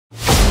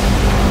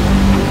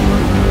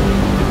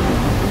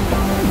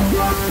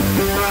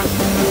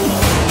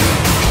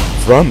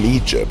From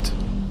Egypt,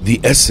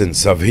 the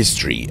essence of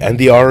history and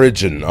the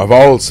origin of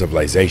all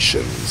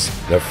civilizations,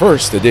 the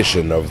first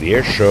edition of the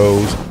air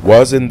shows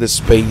was in the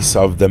space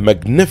of the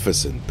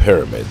magnificent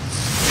pyramids.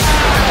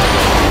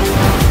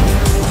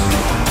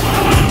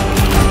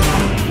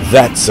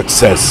 That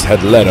success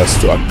had led us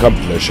to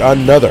accomplish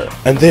another,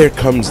 and there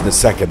comes the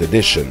second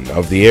edition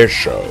of the air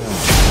show.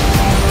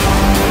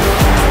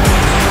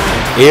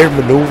 Air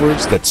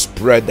maneuvers that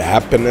spread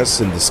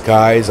happiness in the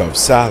skies of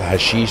Sal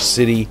Hashish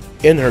city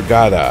in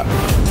Hurghada.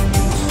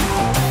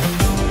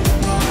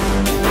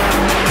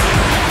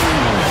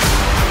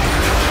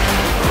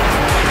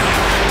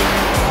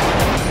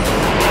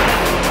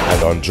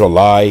 And on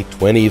July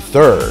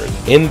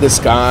 23rd, in the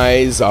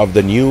skies of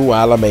the new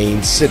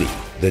Alamain city,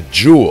 the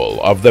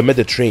jewel of the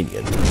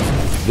Mediterranean,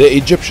 the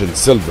Egyptian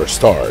Silver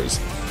Stars,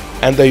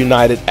 and the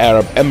United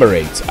Arab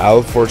Emirates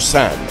Al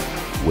Forsan,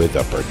 with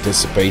the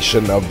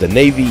participation of the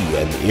Navy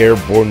and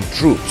airborne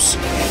troops,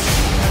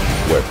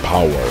 where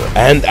power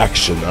and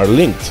action are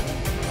linked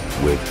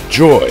with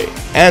joy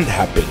and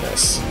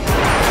happiness.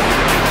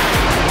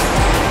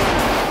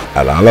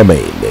 Al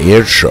Alamain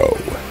Air Show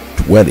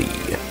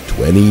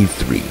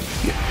 2023.